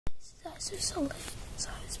so solid. So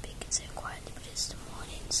I was speaking so quietly, but it's the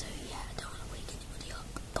morning, so yeah, I don't want to wake anybody up.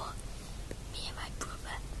 But me and my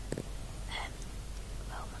brother,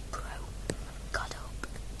 my bro, got up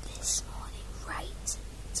this morning, right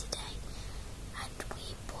today, and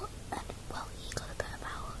he got up at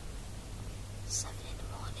about 7 in the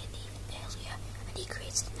morning, even earlier, and he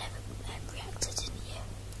created a nether reactor, didn't you?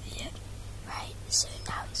 Yep. Right, so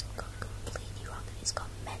now it's all gone completely wrong and it's gone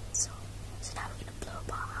mental. So now we're going to blow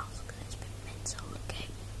up our house because it's been mental, okay?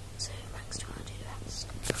 So Max, do you want to do the rest?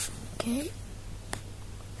 Okay.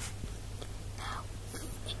 Now,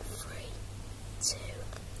 in 3, 2,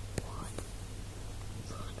 1,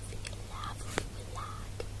 run for your lava with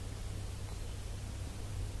lag.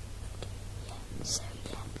 Okay, yeah, so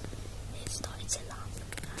yeah, it started to lag.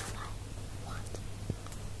 And I'm like, what?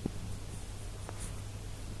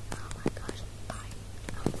 Oh my god, bye.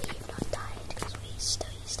 And we've not died because we still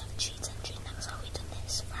used to have a cheat engine. That was how we done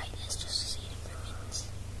this. Right, let's just see the ruins.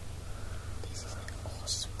 This is an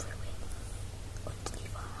awesome ruin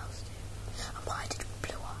underneath our house, dude. And why did we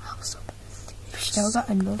blow our house up? We've still got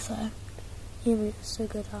another. Yeah, we've still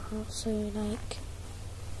got our house, so like,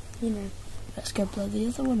 you know. Let's go blow the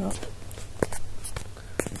other one up.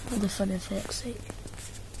 For the fun of it.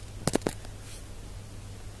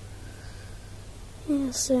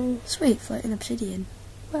 Yeah, so, Sweet, floating obsidian.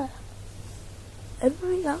 well,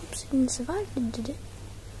 everybody got obsidian survived, did it?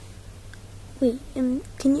 Wait,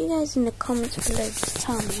 can you guys in the comments below just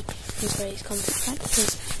tell me, I'm sorry, it's comments back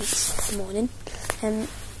because it's the morning, can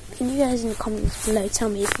you guys in the comments below tell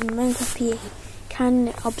me if in Minecraft PE,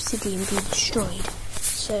 can obsidian be destroyed?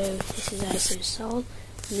 So, this is ISO Soul, and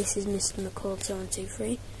this is Mr. McCall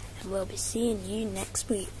 2123, and we'll be seeing you next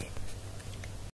week.